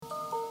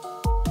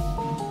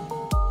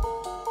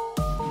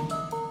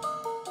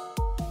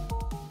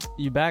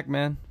You back,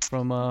 man,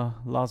 from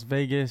Las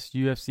Vegas,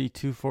 UFC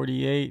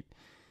 248.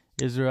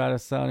 Israel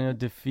Adesanya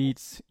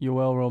defeats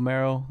Yoel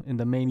Romero in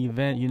the main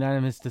event,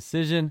 unanimous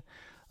decision.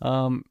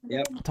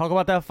 Yep. Talk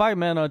about that fight,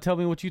 man. Tell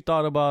me what you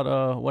thought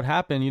about what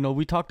happened. You know,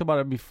 we talked about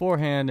it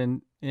beforehand,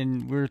 and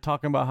we were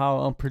talking about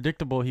how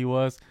unpredictable he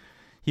was.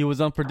 He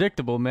was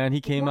unpredictable, man.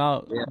 He came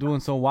out Yeah. doing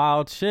some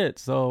wild shit.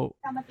 So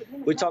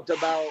We talked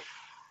about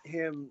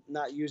him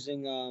not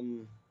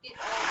using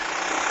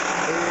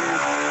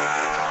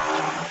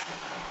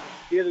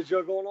hear the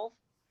drill going off.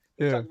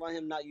 We yeah, talked about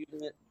him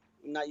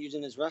not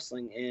using his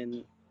wrestling,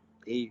 and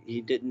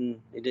he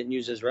didn't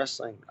use his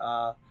wrestling.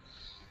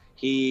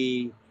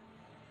 He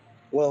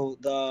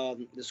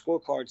the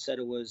scorecard said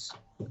he was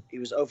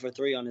 0 for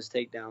 3 on his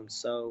takedowns.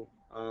 So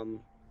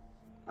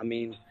I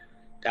mean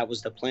that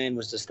was the plan,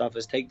 was to stuff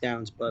his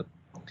takedowns, but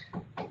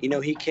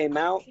he came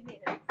out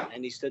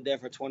and he stood there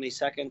for 20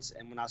 seconds,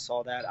 and when I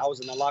saw that, I was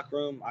in the locker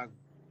room.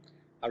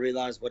 I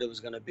realized what it was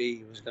going to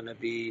be. It was going to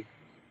be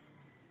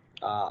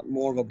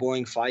more of a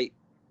boring fight.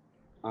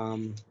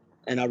 And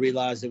I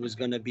realized it was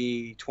going to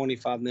be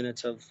 25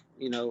 minutes of,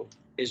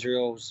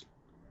 Israel's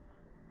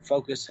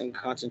focus and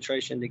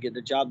concentration to get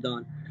the job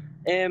done.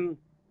 And,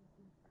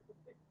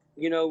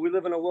 we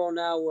live in a world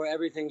now where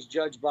everything's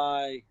judged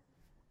by,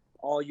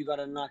 oh, you got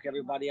to knock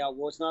everybody out.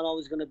 Well, it's not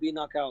always going to be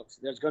knockouts.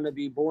 There's going to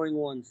be boring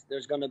ones.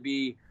 There's going to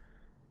be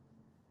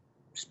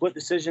split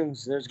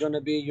decisions. There's going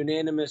to be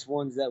unanimous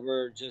ones that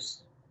were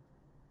just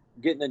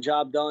getting the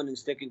job done and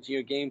sticking to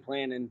your game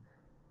plan. And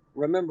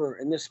remember,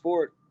 in this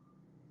sport,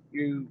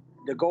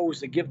 the goal is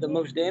to give the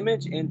most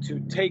damage and to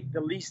take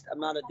the least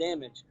amount of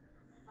damage.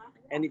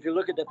 And if you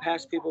look at the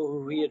past people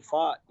who he had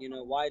fought,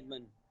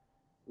 Weidman,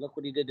 look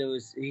what he did.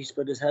 He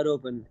split his head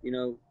open.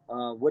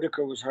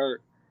 Whitaker was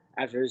hurt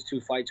after his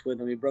 2 fights with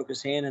him. He broke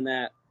his hand in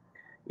that.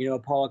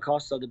 Paulo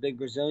Costa, the big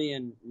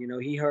Brazilian,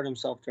 he hurt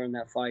himself during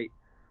that fight.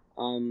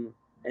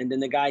 And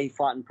then the guy he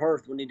fought in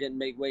Perth when he didn't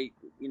make weight,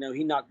 he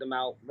knocked him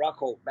out.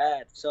 Rockhold,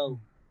 bad. So,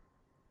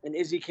 and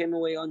Izzy came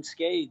away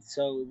unscathed.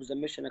 So it was a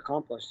mission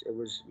accomplished. It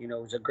was, it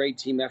was a great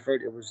team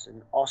effort. It was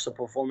an awesome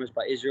performance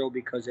by Israel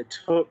because it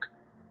took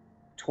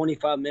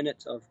 25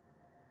 minutes of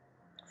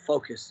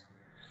focus.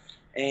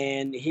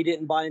 And he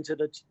didn't buy into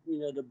the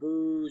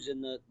boos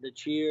and the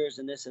cheers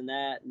and this and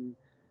that. And,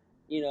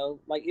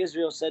 like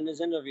Israel said in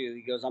his interview,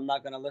 he goes, I'm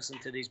not going to listen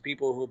to these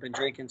people who have been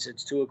drinking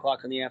since 2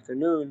 o'clock in the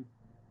afternoon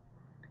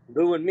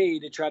booing me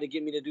to try to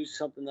get me to do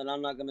something that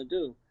I'm not going to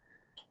do.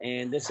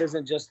 And this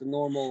isn't just a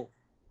normal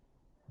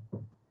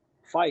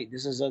fight.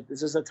 This is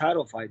a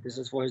title fight. This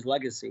is for his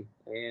legacy.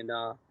 And,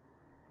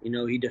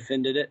 he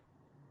defended it.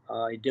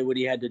 He did what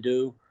he had to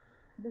do.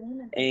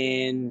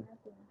 And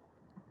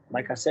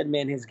like I said,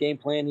 man, his game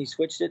plan, he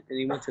switched it and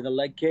he went to the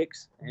leg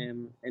kicks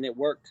and it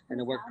worked,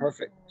 and it worked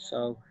perfect.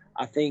 So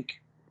I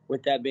think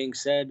with that being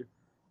said,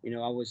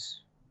 his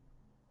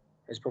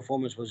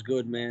performance was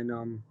good,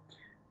 man.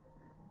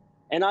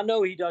 And I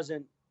know he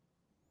doesn't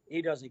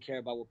care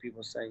about what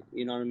people say.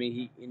 You know what I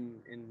mean?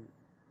 And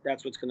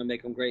that's what's going to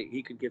make him great.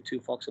 He could give 2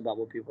 fucks about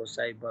what people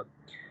say, but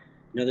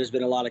there's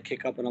been a lot of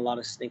kick up and a lot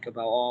of stink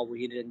about, well,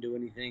 he didn't do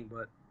anything.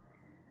 But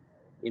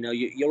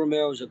Yoel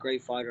Romero is a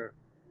great fighter.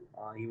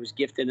 He was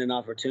gifted an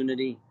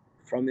opportunity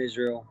from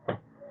Israel,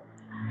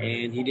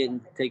 and he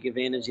didn't take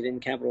advantage. He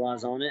didn't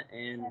capitalize on it.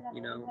 And at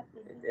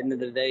the end of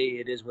the day,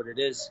 it is what it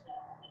is.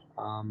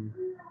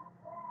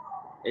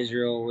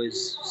 Israel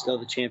is still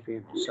the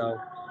champion. So,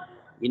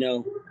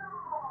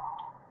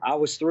 I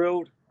was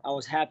thrilled. I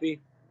was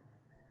happy.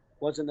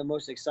 Wasn't the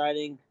most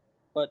exciting,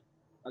 but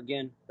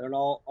again, they're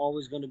not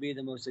always going to be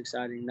the most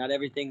exciting. Not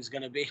everything's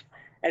going to be.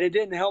 And it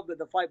didn't help that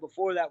the fight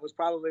before that was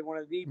probably one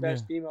of the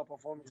best female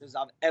performances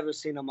I've ever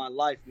seen in my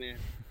life, man.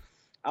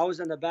 I was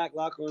in the back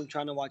locker room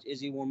trying to watch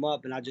Izzy warm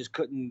up, and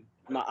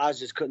my eyes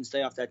just couldn't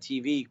stay off that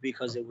TV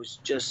because it was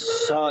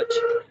just such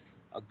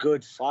a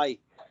good fight.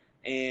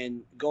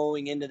 And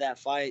going into that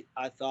fight,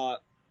 I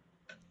thought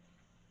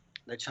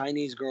the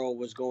Chinese girl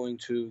was going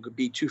to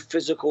be too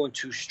physical and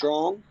too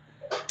strong.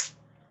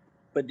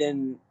 But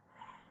then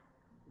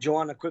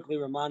Joanna quickly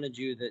reminded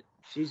you that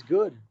she's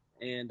good.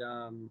 And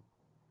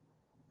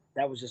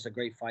that was just a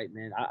great fight,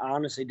 man. I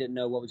honestly didn't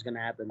know what was going to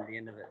happen at the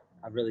end of it.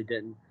 I really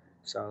didn't.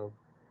 So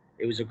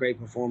it was a great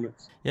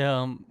performance.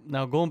 Yeah.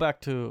 Now going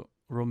back to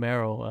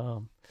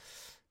Romero,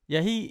 yeah,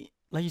 he,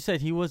 like you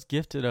said, he was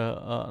gifted an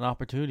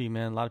opportunity,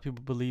 man. A lot of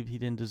people believe he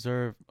didn't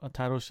deserve a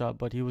title shot,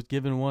 but he was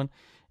given one,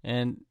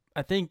 and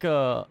I think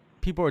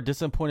people are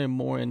disappointed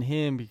more in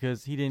him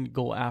because he didn't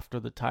go after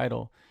the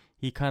title.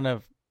 He kind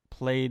of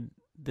played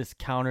this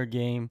counter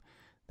game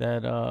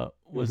that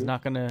was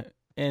not going to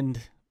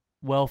end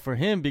well for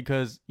him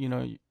because you're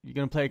going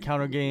to play a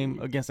counter game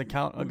against a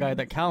guy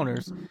that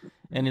counters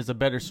and is a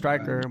better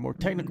striker, more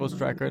technical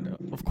striker.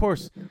 Of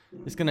course,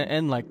 it's going to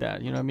end like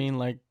that. You know what I mean?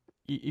 Like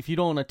if you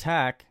don't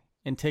attack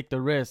and take the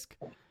risk,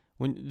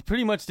 when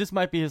pretty much this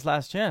might be his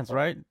last chance,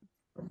 right?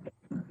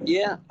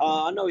 Yeah,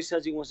 I know he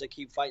says he wants to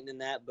keep fighting in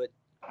that, but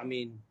I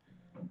mean,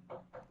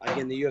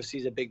 again, the UFC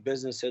is a big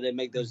business, so they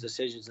make those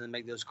decisions and they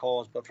make those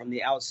calls. But from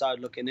the outside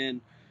looking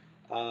in,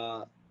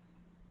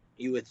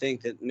 you would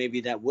think that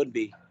maybe that would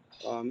be,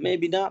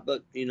 maybe not,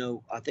 but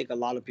I think a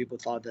lot of people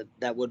thought that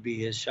that would be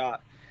his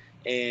shot,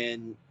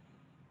 and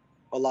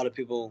a lot of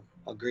people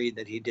agreed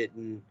that he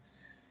didn't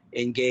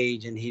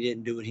engage and he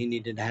didn't do what he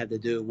needed to have to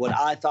do. What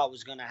I thought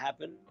was going to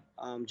happen,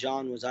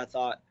 John, was I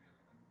thought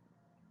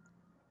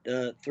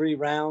the 3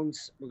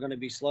 rounds were going to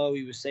be slow.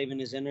 He was saving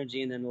his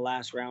energy, and then the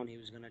last round he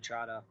was going to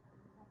try to,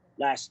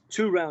 last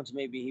 2 rounds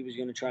maybe, he was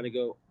going to try to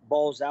go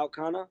balls out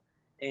kind of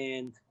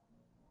and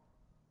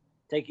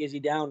take Izzy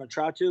down or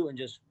try to, and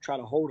just try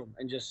to hold him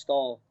and just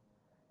stall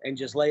and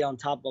just lay on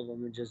top of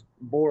him and just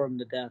bore him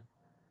to death.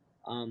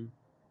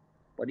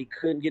 But he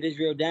couldn't get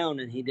Israel down,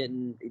 and he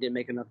didn't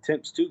make enough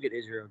attempts to get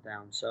Israel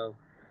down. So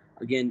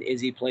again,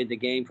 Izzy played the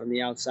game from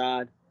the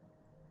outside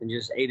and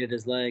just ate at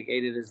his leg.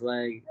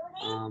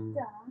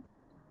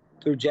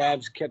 Threw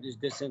jabs, kept his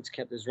distance,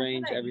 kept his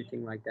range,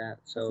 everything like that.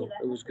 So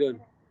it was good.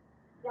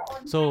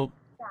 So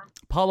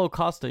Paulo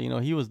Costa,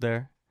 he was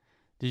there.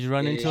 Did you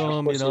run into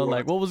him?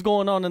 Like what was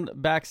going on in the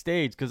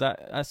backstage? Because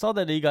I saw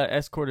that he got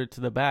escorted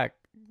to the back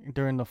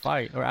during the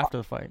fight or after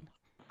the fight.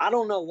 I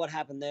don't know what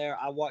happened there.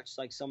 I watched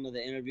like some of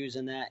the interviews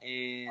in that,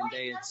 and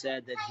they had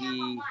said that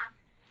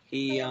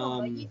he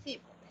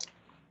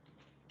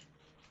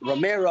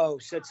Romero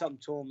said something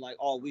to him like,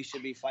 "Oh, we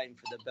should be fighting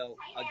for the belt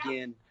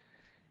again."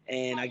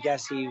 And I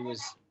guess he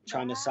was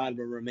trying to side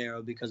with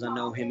Romero because I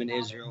know him and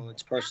Israel,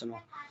 it's personal.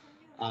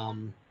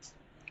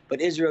 But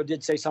Israel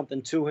did say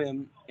something to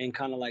him and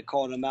kind of like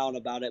called him out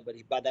about it. But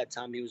by that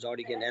time, he was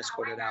already getting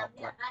escorted out.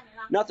 But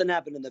nothing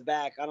happened in the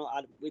back.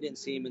 We didn't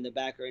see him in the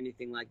back or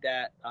anything like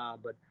that.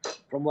 But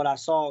from what I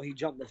saw, he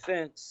jumped the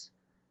fence.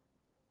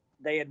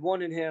 They had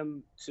wanted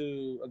him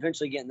to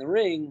eventually get in the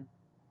ring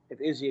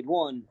if Izzy had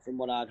won, from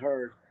what I'd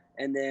heard.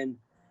 And then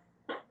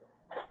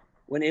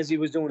when Izzy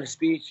was doing a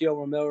speech,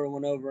 Romero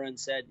went over and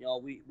said,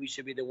 we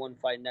should be the one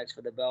fighting next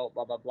for the belt,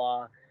 blah, blah,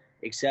 blah,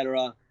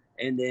 etc.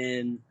 And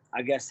then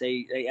I guess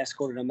they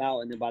escorted him out.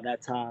 And then by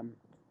that time,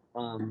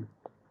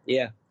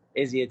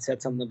 Izzy had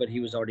said something, but he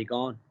was already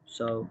gone.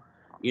 So,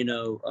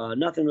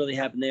 nothing really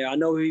happened there. I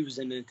know he was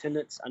in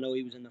attendance. I know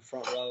he was in the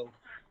front row.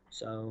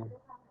 So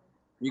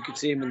you could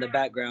see him in the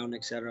background,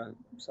 etc.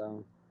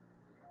 So,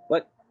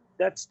 but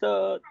that's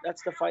the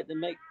fight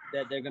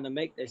that they're gonna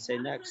make. They say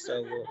next.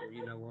 So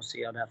we'll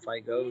see how that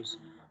fight goes.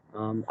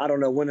 I don't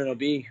know when it'll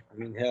be. I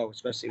mean, hell,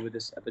 especially with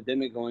this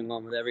epidemic going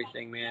on with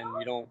everything, man.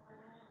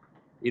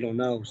 You don't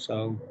know.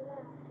 So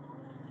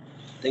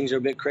things are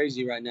a bit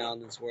crazy right now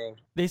in this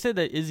world. They said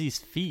that Izzy's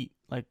feet,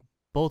 like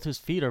both his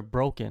feet, are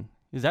broken.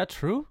 Is that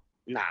true?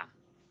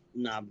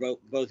 Nah,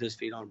 both his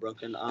feet aren't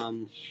broken.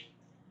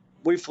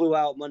 We flew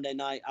out Monday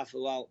night. I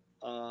flew out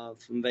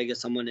from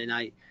Vegas on Monday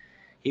night.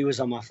 He was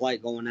on my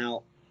flight going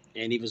out,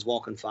 and he was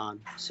walking fine.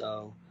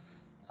 So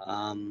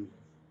I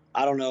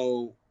don't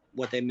know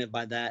what they meant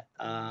by that.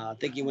 I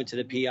think he went to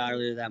the PI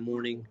earlier that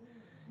morning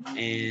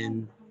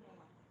and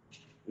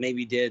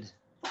maybe did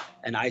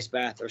an ice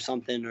bath or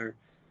something, or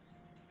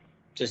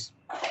just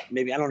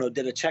maybe, I don't know,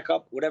 did a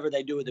checkup, whatever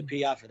they do with the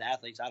PI for the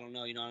athletes. I don't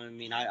know. You know what I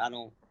mean? I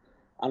don't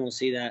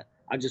see that.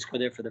 I just go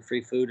there for the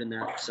free food and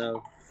that.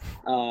 So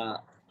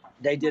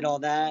they did all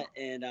that.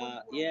 And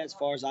as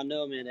far as I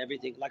know, man,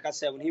 everything, like I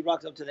said, when he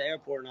rocked up to the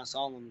airport and I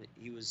saw him,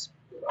 he was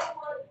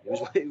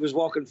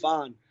walking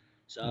fine.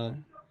 So,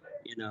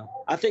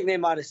 I think they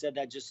might have said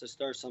that just to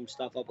stir some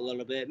stuff up a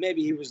little bit.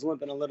 Maybe he was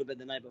limping a little bit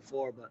the night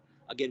before, but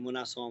again, when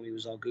I saw him, he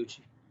was all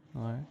Gucci.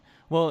 All right.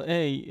 Well,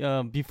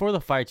 hey, before the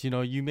fights,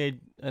 you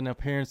made an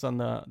appearance on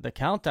the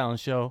Countdown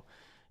show.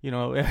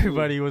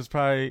 Everybody was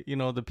probably,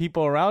 the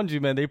people around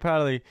you, man, they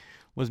probably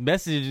was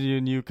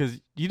messaging you because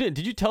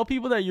did you tell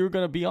people that you were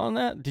going to be on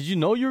that? Did you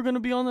know you were going to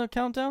be on the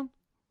Countdown?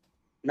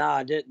 Nah,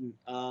 I didn't.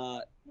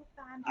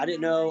 I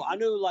didn't know. I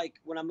knew, like,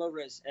 when I'm over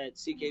at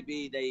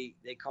CKB,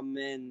 they come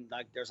in,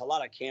 like, there's a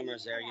lot of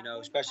cameras there,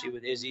 especially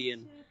with Izzy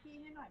and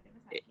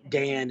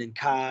Dan and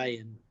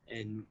Kai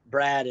and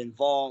Brad and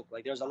Volk.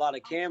 Like, there's a lot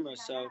of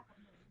cameras. So,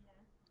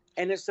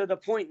 and it's to the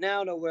point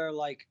now to where,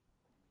 like,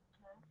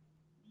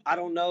 I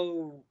don't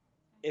know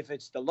if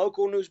it's the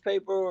local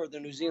newspaper or the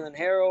New Zealand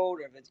Herald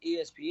or if it's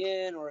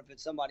ESPN or if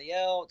it's somebody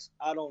else.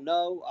 I don't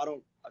know.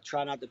 I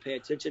try not to pay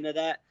attention to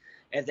that.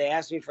 If they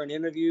ask me for an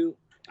interview,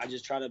 I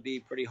just try to be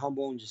pretty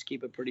humble and just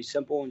keep it pretty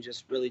simple and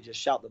just really just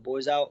shout the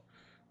boys out.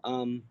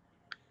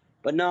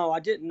 But no,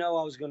 I didn't know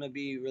I was going to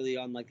be really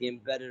on like the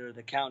embedded or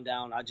the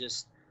countdown. I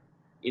just,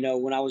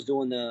 when I was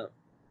during the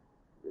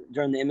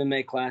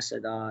MMA class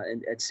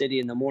at City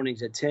in the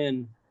mornings at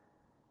 10,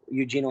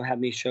 Eugene will have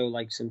me show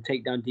like some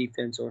takedown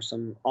defense or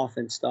some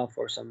offense stuff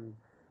or some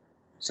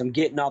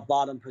getting off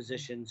bottom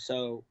position.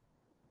 So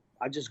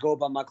I just go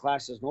about my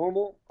class as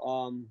normal.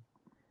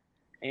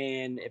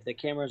 And if the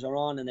cameras are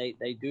on and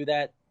they do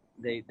that,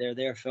 they're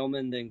there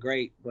filming, then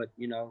great. But,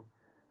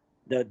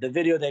 the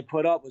video they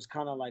put up was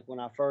kind of like when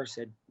I first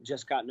had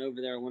just gotten over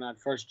there, when I'd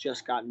first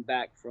just gotten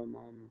back from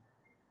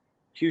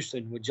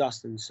Houston with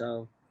Justin.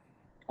 So,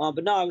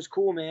 but no, it was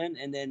cool, man.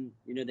 And then,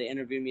 they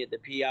interviewed me at the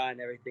PI and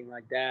everything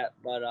like that.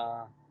 But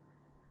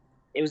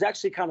it was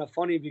actually kind of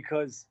funny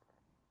because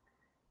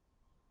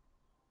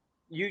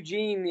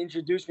Eugene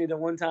introduced me the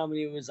one time when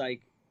he was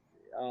like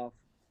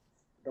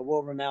the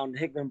world-renowned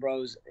Hickman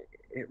Bros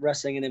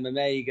wrestling and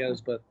MMA. He goes,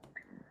 but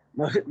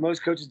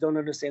most coaches don't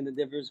understand the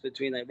difference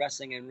between like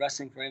wrestling and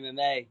wrestling for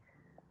MMA.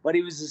 But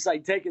he was just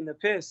like taking the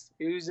piss.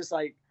 He was just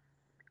like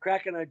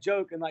cracking a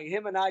joke, and like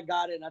him and I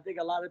got it, and I think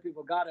a lot of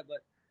people got it, but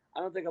I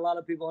don't think a lot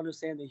of people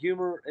understand the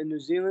humor in New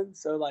Zealand.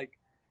 So like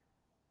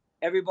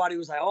everybody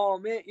was like, "Oh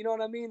man," you know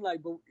what I mean?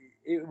 Like, but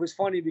it was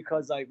funny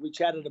because like we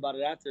chatted about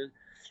it after.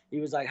 He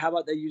was like, "How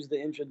about they use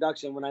the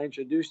introduction when I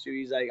introduced you?"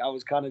 He's like, "I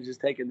was kind of just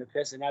taking the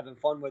piss and having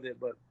fun with it,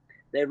 but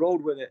they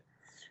rolled with it."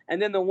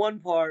 And then the one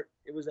part,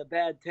 it was a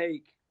bad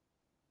take.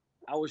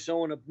 I was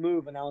showing a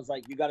move, and I was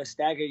like, "You got to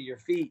stagger your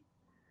feet.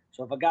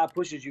 So if a guy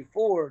pushes you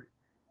forward,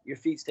 your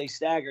feet stay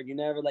staggered. You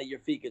never let your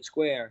feet get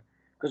square,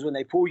 because when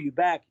they pull you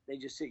back, they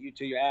just sit you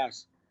to your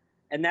ass."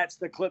 And that's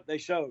the clip they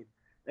showed.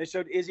 They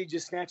showed Izzy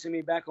just snatching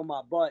me back on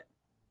my butt,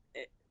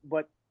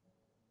 but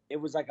it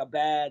was like a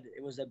bad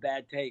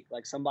take.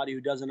 Like somebody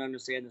who doesn't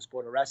understand the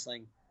sport of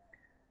wrestling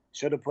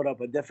should have put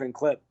up a different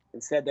clip.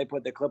 Instead, they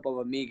put the clip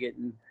of me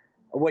getting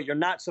what you're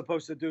not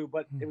supposed to do.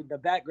 But in the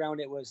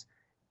background, it was,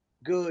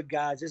 "Good,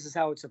 guys, this is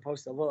how it's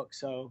supposed to look."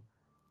 So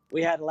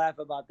we had to laugh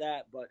about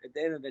that. But at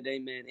the end of the day,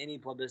 man, any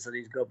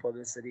publicity is good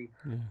publicity.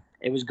 Yeah.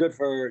 It was good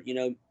for,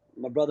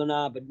 my brother and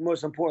I, but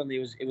most importantly,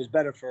 it was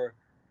better for,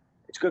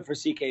 it's good for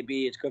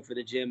CKB, it's good for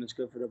the gym, it's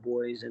good for the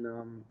boys,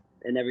 and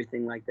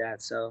everything like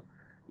that. So,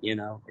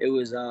 it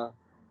was,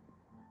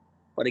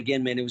 but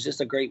again, man, it was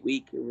just a great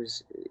week. It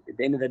was, at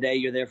the end of the day,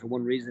 you're there for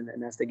one reason,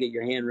 and that's to get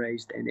your hand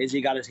raised. And Izzy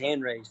got his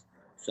hand raised.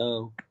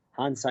 So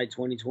hindsight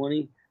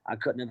 2020, I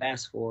couldn't have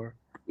asked for.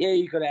 Yeah,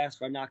 you could have asked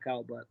for a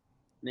knockout, but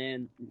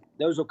man,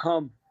 those will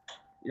come.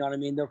 You know what I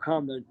mean? They'll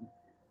come.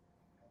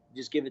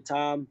 Just give it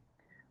time.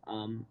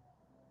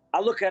 I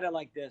look at it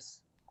like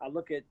this. I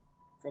look at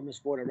from the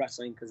sport of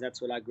wrestling, because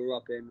that's what I grew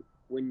up in.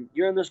 When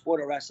you're in the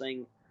sport of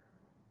wrestling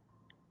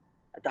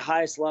at the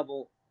highest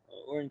level,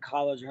 or in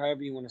college, or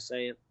however you want to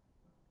say it,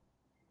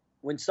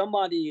 when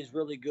somebody is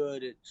really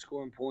good at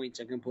scoring points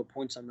and can put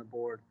points on the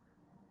board,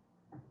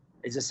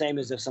 it's the same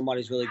as if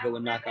somebody's really good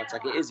with knockouts,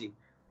 like Izzy.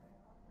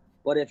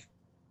 But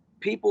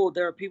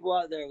there are people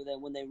out there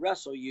that when they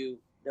wrestle you,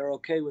 they're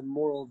okay with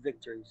moral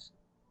victories.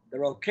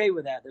 They're okay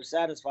with that. They're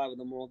satisfied with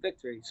the moral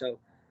victory. So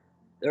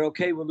they're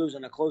okay with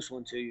losing a close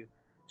one to you.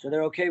 So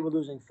they're okay with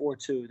losing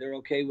 4-2. They're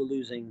okay with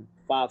losing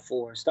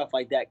 5-4, stuff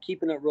like that,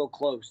 keeping it real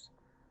close.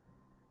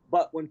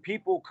 But when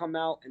people come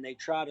out and they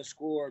try to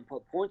score and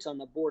put points on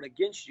the board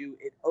against you,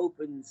 it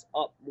opens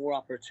up more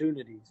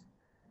opportunities.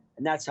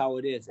 And that's how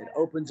it is. It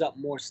opens up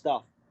more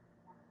stuff.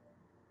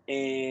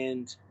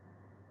 And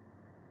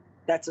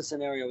that's a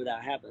scenario where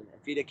that happened.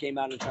 If he'd have came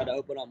out and tried to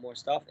open up more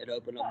stuff, it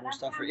opened up more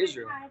stuff for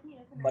Israel.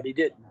 But he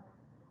didn't.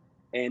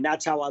 And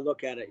that's how I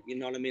look at it. You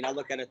know what I mean? I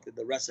look at it through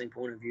the wrestling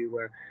point of view,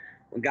 where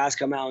when guys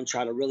come out and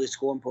try to really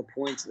score and put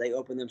points, they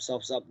open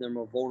themselves up. They're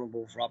more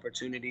vulnerable for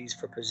opportunities,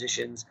 for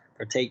positions,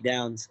 for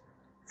takedowns,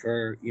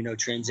 for,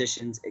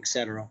 transitions,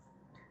 etc.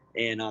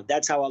 And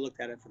that's how I looked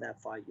at it for that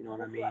fight. You know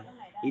what I mean?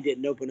 He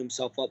didn't open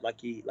himself up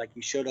like he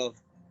should have.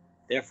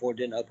 Therefore,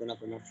 didn't open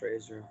up enough for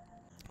Israel.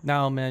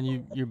 Now,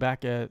 man, you're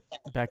back in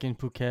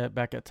Phuket,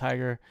 back at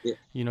Tiger. Yeah.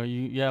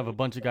 You have a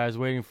bunch of guys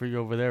waiting for you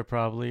over there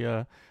probably.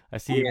 I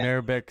see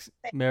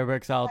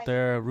Maribek's out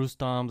there,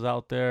 Rustam's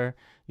out there.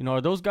 Are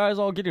those guys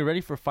all getting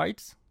ready for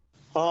fights?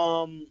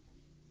 I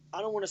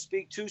don't want to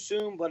speak too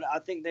soon, but I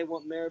think they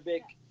want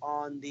Maribek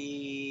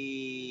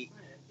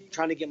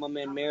trying to get my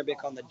man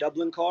Maribek on the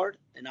Dublin card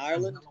in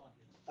Ireland.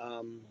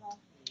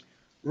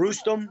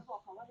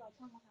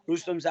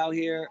 Rustam's out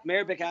here.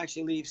 Maribek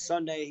actually leaves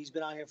Sunday. He's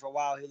been out here for a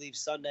while. He leaves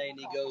Sunday and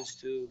he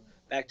goes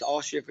back to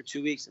Austria for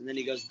 2 weeks, and then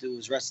he goes to do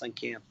his wrestling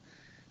camp.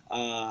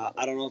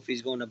 I don't know if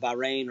he's going to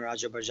Bahrain or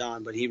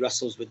Azerbaijan, but he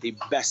wrestles with the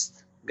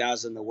best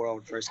guys in the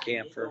world for his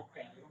camp for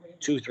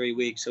 2-3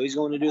 weeks. So he's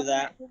going to do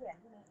that.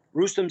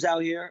 Rustam's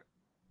out here.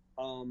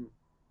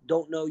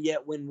 Don't know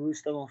yet when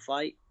Rustam will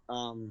fight.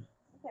 I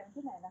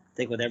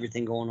think with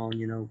everything going on,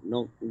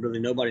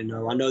 nobody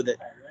knows. I know that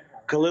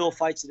Khalil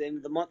fights at the end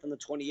of the month on the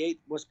 28th.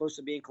 We're supposed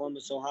to be in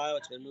Columbus, Ohio.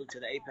 It's been moved to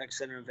the Apex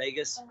Center in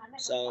Vegas.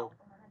 So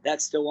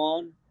that's still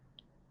on.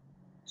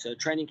 So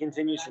training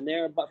continues from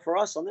there. But for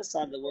us on this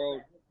side of the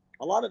world,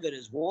 a lot of it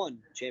is one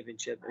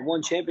championship. And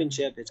one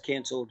championship is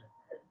canceled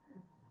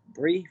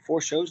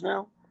 3-4 shows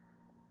now.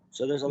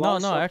 So there's a lot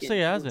of stuff. No, actually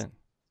it hasn't.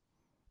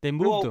 They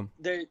moved them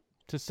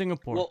to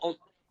Singapore. Well,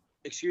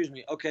 excuse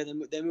me. Okay,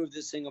 they moved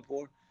to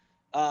Singapore.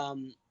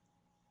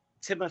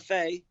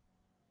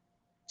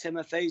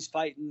 Timofey's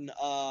fighting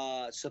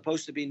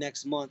supposed to be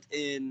next month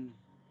in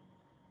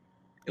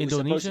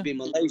Indonesia? Was supposed to be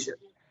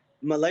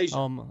Malaysia.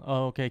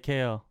 Okay,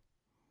 KL.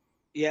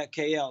 Yeah,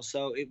 KL.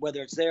 So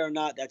whether it's there or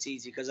not, that's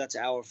easy because that's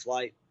an hour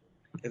flight.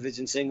 If it's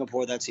in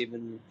Singapore, that's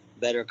even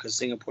better because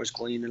Singapore's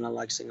clean and I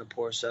like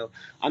Singapore. So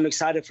I'm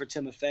excited for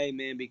Timofey,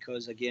 man,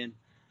 because again,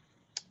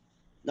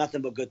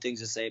 nothing but good things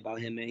to say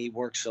about him, man. He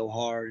works so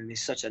hard and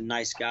he's such a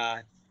nice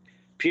guy.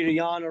 Peter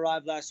Yan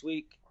arrived last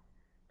week.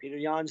 Peter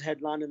Yan's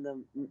headlining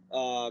the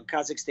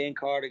Kazakhstan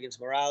card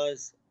against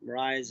Moraes,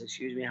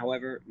 excuse me,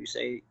 however you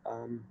say.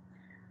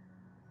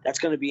 That's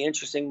going to be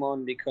interesting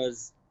one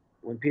because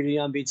when Peter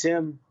Yan beats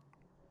him,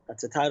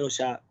 that's a title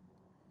shot.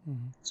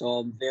 Mm-hmm. So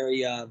I'm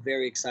very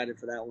excited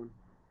for that one.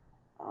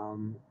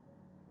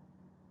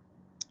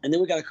 And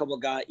then we got a couple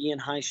of guys. Ian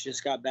Heiss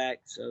just got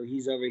back, so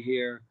he's over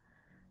here.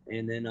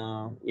 And then,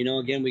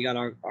 again, we got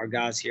our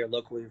guys here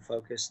locally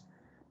focused.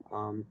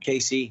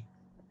 Casey,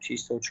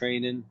 she's still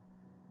training.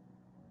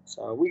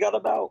 So we got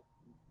about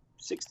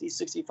 60,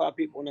 65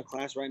 people in the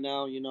class right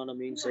now, you know what I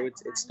mean? So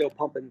it's still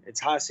pumping. It's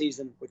high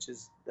season, which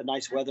is the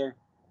nice weather.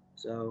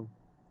 So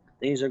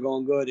things are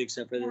going good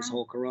except for this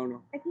whole corona.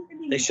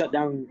 They shut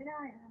down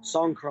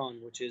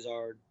Songkran, which is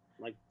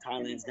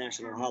Thailand's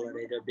national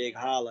holiday, their big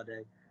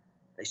holiday.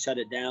 They shut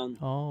it down.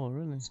 Oh,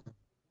 really?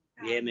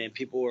 Yeah, man,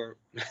 people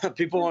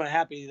aren't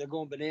happy. They're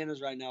going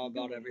bananas right now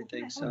about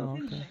everything. So,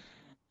 okay.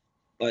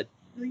 But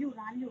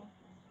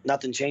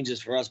nothing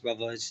changes for us,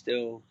 brother. It's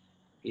still,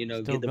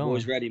 Still get the going.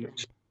 boys ready.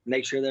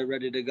 Make sure they're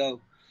ready to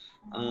go.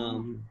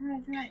 And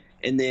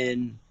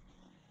then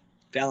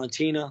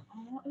Valentina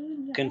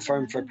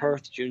confirmed for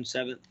Perth, June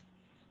 7th.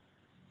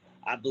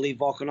 I believe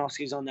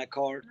Volkanovski's on that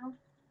card.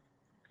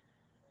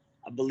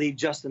 I believe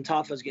Justin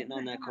Tafa's getting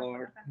on that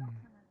card.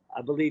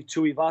 I believe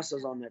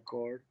Tuivasa's on that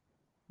card.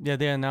 Yeah,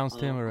 they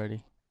announced him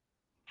already.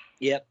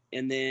 Yep.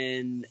 And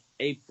then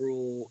and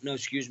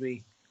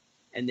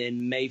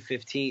then May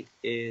 15th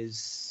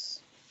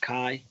is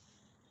Kai.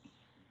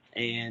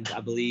 And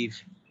I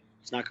believe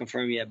it's not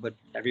confirmed yet, but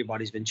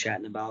everybody's been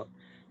chatting about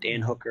Dan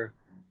Hooker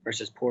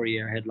versus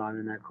Poirier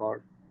headlining that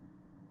card.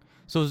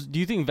 So do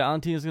you think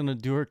Valentina's going to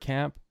do her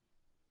camp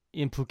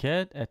in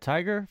Phuket at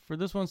Tiger for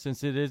this one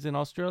since it is in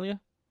Australia?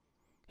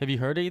 Have you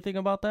heard anything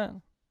about that?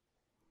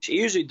 She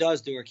usually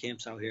does do her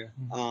camps out here.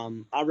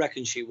 I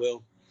reckon she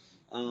will.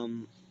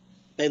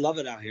 They love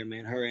it out here,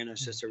 man. Her and her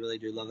sister really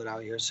do love it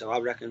out here. So I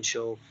reckon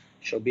she'll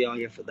be out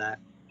here for that.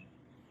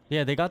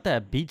 Yeah, they got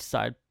that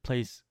beachside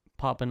place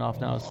popping off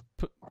now. It's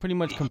pretty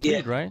much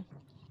complete, right?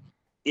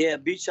 Yeah,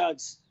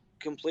 Beachside's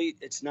complete.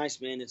 It's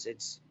nice, man.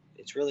 It's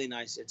really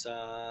nice. It's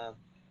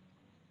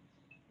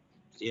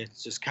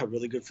just got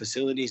really good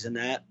facilities in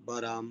that.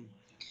 But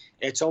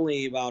it's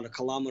only about a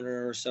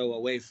kilometer or so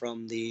away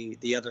from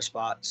the other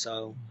spot.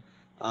 So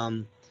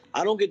I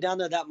don't get down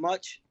there that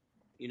much.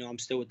 I'm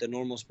still with the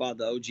normal spot,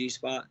 the OG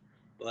spot.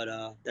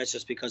 But that's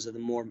just because of the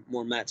more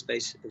mat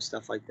space and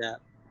stuff like that.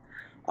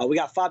 We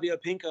got Fabio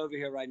Pinca over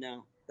here right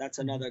now. That's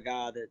another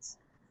guy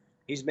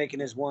he's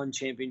making his one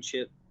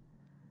championship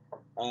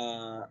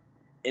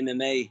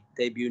MMA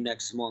debut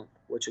next month,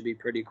 which would be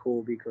pretty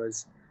cool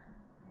because,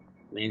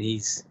 man,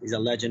 he's a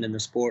legend in the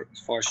sport as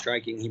far as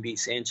striking. He beat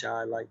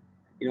Saenchai,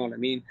 you know what I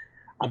mean?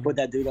 I put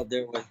that dude up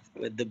there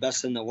with the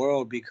best in the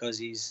world because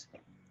he's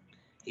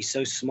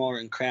so smart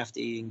and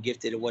crafty and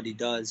gifted at what he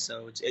does.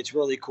 So it's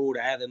really cool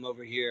to have him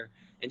over here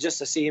and just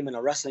to see him in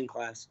a wrestling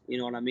class. You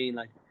know what I mean?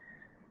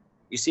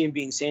 You see him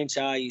beating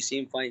Saenchai, you see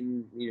him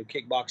fighting,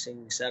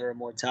 kickboxing, etc.,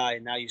 Muay Thai,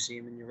 and now you see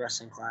him in your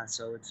wrestling class.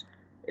 So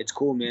it's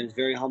cool, man. It's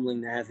very humbling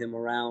to have him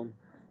around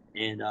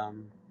and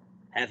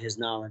have his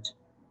knowledge.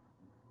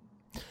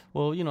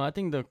 Well, I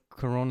think the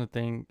corona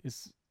thing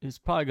is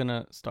probably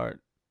gonna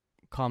start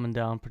calming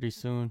down pretty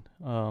soon.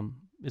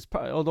 It's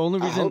probably the only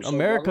reason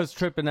America's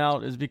tripping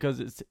out is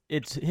because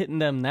it's hitting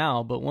them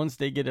now, but once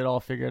they get it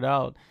all figured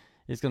out,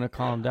 it's gonna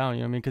calm down.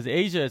 You know what I mean? Because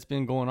Asia, it's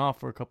been going off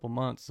for a couple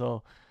months,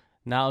 so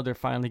now they're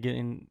finally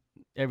getting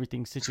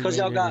everything situated.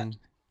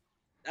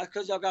 That's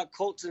because y'all got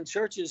cults and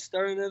churches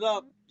stirring it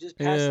up, just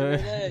passing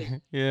it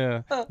in.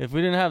 Yeah. If we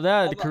didn't have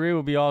that, the career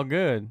would be all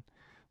good.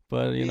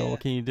 But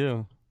what can you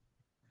do?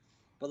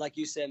 But like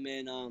you said,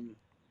 man, I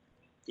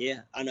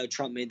know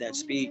Trump made that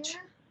speech,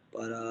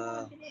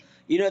 but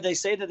they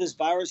say that this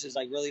virus is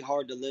really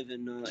hard to live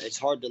in. It's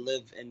hard to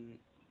live in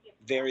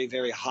very,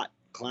 very hot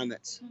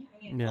climates.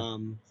 Yeah.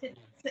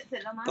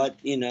 But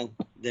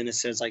then it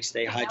says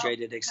stay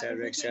hydrated,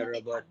 etc.,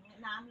 etc. But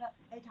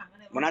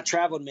when I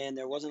traveled, man,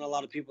 there wasn't a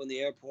lot of people in the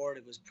airport.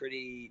 It was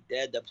pretty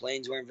dead. The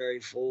planes weren't very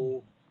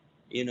full,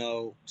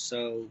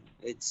 So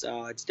it's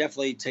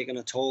definitely taking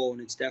a toll,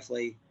 and it's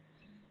definitely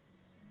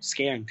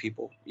scaring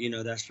people.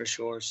 That's for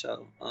sure.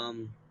 So,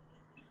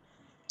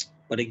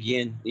 but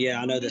again,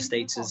 I know the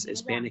States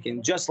is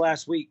panicking. Just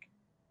last week,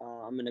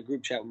 I'm in a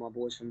group chat with my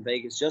boys from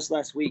Vegas. Just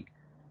last week,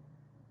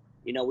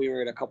 we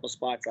were at a couple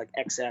spots like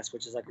XS,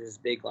 which is this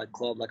big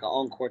club, an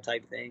encore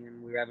type thing,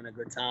 and we were having a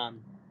good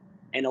time.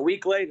 And a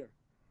week later,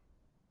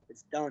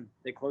 it's done.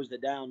 They closed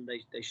it down.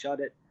 They shut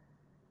it.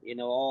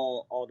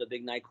 All the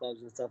big nightclubs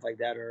and stuff like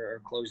that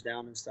are closed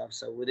down and stuff.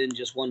 So within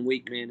just 1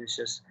 week, man, it's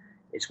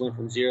went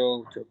from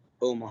 0 to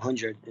boom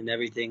 100, and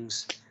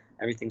everything's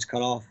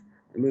cut off.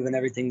 They're moving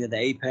everything to the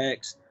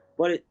Apex.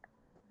 But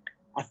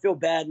I feel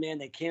bad, man.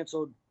 They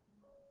canceled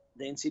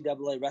the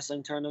NCAA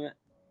wrestling tournament.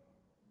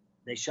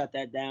 They shut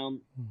that down.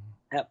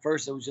 At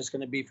first, it was just going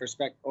to be for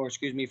fans,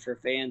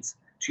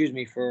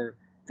 for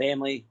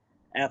family,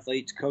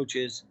 athletes,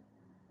 coaches.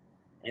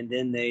 and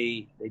then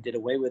they did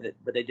away with it,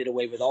 but they did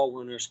away with all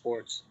winter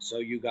sports. So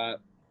you got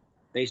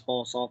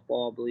baseball,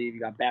 softball, I believe. You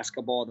got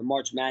basketball, the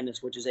March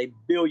Madness, which is a $1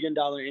 billion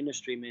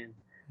industry, man.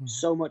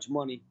 So much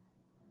money.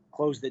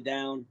 Closed it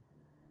down,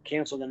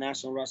 canceled the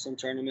National Wrestling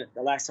Tournament.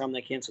 The last time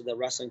they canceled the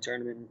wrestling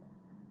tournament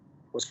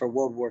was for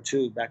World War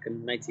II back in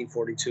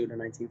 1942 to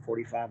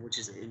 1945, which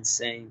is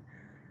insane.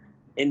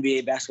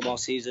 NBA basketball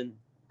season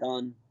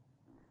done.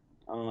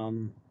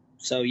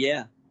 So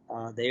yeah,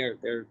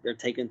 they're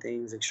taking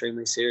things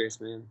extremely serious,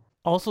 man.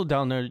 Also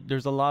down there,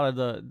 there's a lot of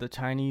the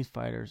Chinese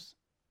fighters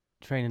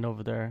training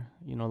over there.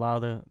 You know, a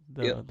lot of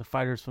the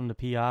fighters from the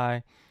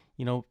PI.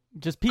 You know,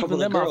 just peeping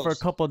them out for a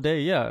couple of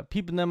days. Yeah,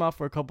 peeping them out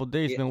for a couple of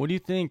days, man. What do you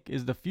think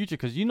is the future?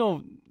 Because you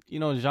know,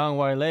 Zhang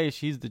Weili,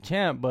 she's the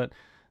champ, but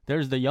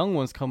there's the young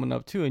ones coming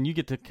up too, and you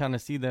get to kind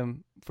of see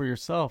them for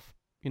yourself.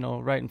 You know,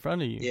 right in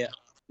front of you. Yeah.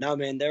 No,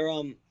 man,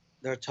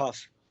 they're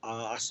tough.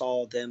 I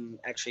saw them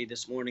actually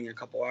this morning, a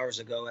couple hours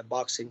ago, at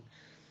boxing.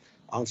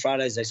 On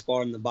Fridays, they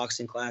spar in the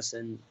boxing class,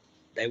 and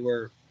they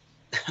were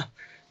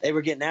they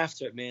were getting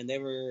after it, man. They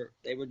were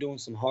doing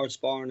some hard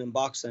sparring and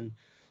boxing.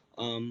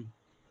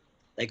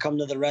 They come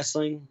to the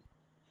wrestling.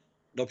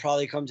 They'll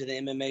probably come to the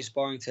MMA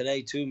sparring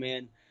today too,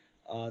 man.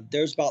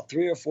 There's about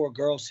 3 or 4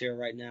 girls here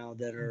right now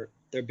that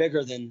they're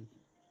bigger than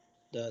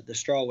the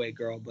strawweight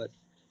girl, but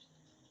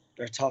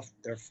they're tough.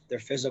 They're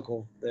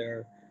physical.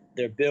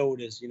 Their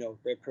build is,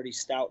 they're pretty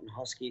stout and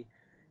husky,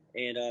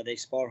 and they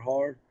spar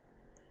hard.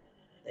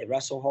 They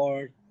wrestle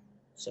hard.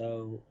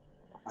 So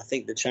I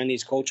think the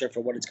Chinese culture,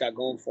 for what it's got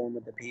going for them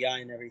with the PI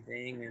and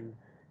everything,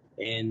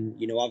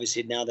 and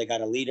obviously now they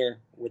got a leader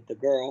with the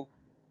girl.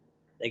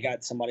 They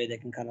got somebody they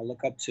can kind of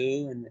look up to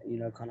and,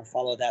 kind of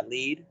follow that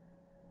lead.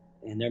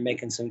 And they're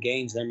making some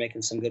gains. They're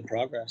making some good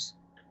progress.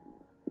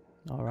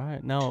 All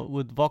right. Now,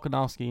 with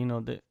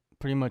Volkanovski,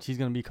 pretty much he's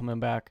going to be coming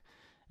back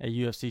at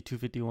UFC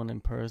 251 in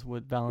Perth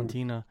with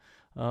Valentina.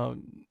 The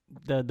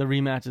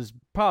rematch is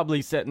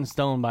probably set in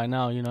stone by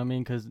now, you know what I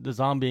mean? Because the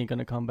Zombie ain't going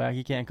to come back.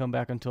 He can't come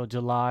back until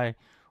July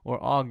or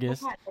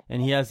August.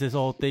 And he has this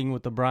whole thing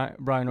with the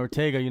Brian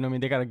Ortega, you know what I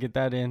mean? They got to get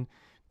that in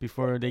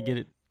before they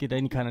get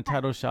any kind of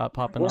title shot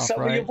popping off, right? What's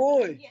up with your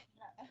boy?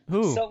 Who?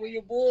 What's up with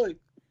your boy?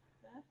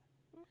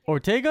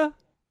 Ortega?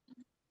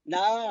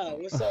 Nah,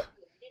 what's up?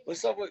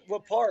 What's up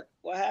with Park?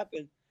 What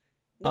happened?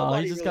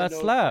 He just got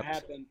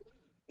slapped.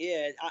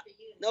 Yeah,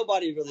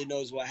 nobody really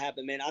knows what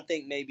happened, man. I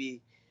think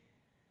maybe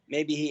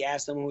he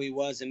asked him who he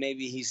was, and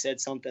maybe he said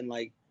something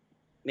like,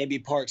 maybe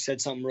Park said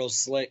something real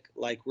slick,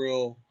 like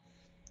real,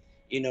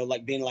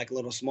 like being like a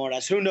little smart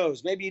ass. Who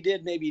knows? Maybe he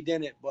did, maybe he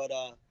didn't. But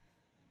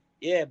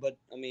yeah, but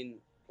I mean,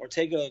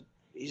 Ortega,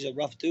 he's a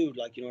rough dude.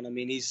 Like, you know what I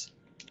mean?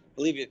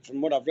 Believe it,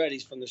 from what I've read,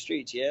 he's from the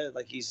streets. Yeah,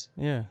 like he's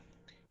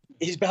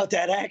about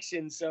that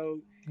action.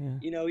 So,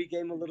 he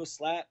gave him a little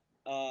slap.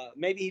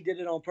 Maybe he did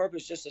it on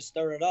purpose just to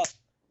stir it up,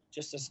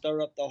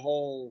 the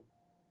whole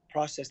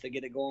process to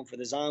get it going for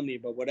the Zombie.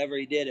 But whatever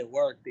he did, it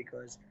worked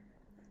because,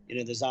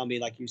 the Zombie,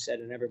 like you said,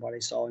 and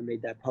everybody saw and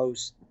made that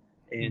post.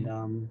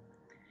 And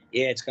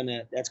that's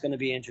gonna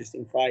be an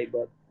interesting fight.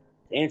 But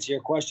to answer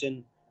your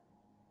question,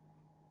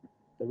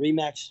 the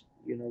rematch,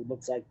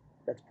 looks like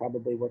that's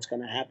probably what's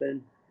gonna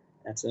happen.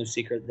 That's no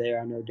secret there.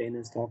 I know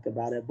Dana's talked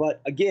about it, but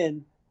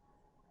again,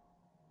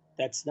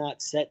 that's not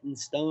set in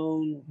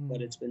stone,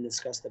 but it's been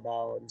discussed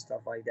about and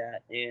stuff like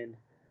that. And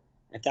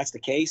if that's the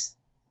case,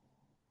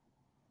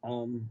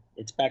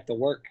 it's back to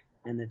work,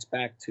 and it's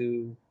back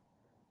to,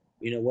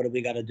 what do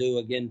we got to do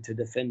again to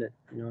defend it?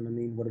 You know what I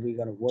mean? What do we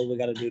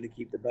got to do to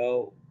keep the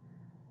belt?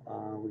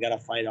 We got to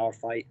fight our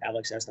fight.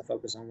 Alex has to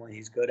focus on what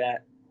he's good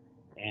at,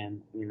 and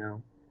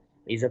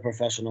he's a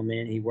professional,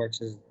 man. He works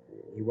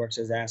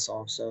his ass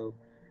off. So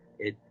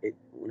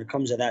when it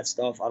comes to that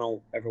stuff, I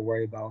don't ever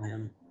worry about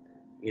him,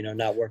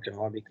 not working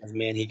hard, because,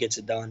 man, he gets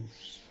it done.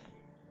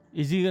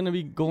 Is he gonna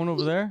be going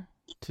over there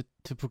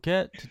to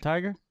Phuket, to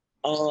Tiger?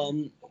 I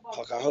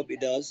hope he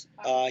does.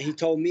 He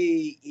told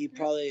me he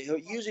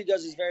usually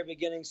does his very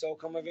beginning, so he'll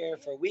come over here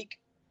for a week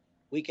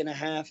and a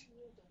half,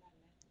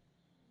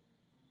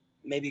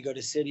 maybe go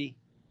to City,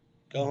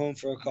 go home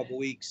for a couple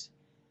weeks,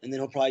 and then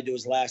he'll probably do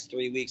his last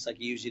 3 weeks like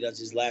he usually does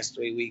his last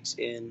 3 weeks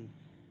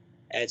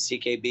at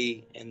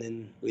CKB, and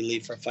then we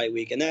leave for fight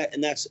week. And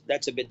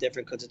that's a bit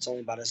different because it's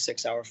only about a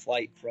 6-hour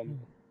flight from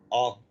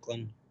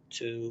Auckland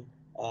to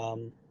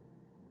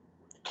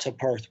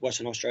Perth,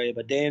 Western Australia.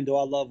 But damn, do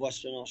I love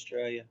Western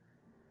Australia.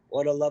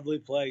 What a lovely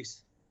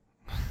place.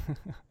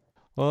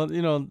 Well,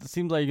 it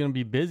seems like you're going to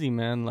be busy,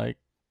 man, like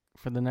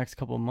for the next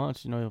couple of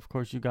months. Of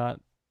course, you got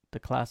the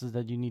classes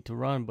that you need to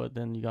run, but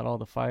then you got all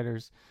the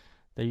fighters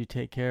that you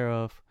take care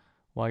of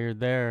while you're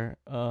there.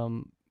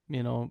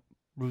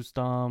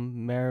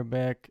 Rustam,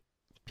 Maribek,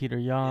 Peter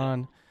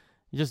Yan.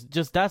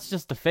 Just that's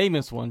just the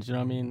famous ones, you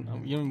know what I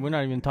mean? We're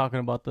not even talking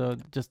about the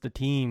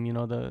team,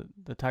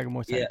 the Tiger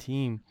Muay Thai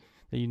team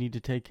that you need to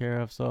take care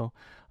of. So,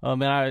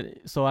 man,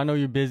 I know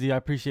you're busy. I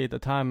appreciate the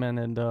time, man,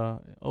 and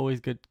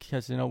always good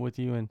catching up with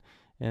you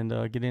and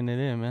getting it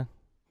in, man.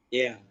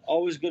 Yeah,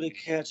 always good to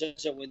catch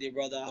up with you,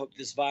 brother. I hope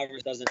this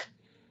virus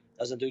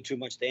doesn't do too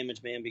much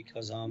damage, man,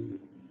 because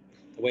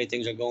the way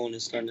things are going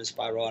is starting to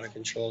spiral out of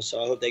control.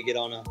 So I hope they get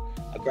on a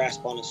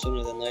grasp on it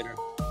sooner than later.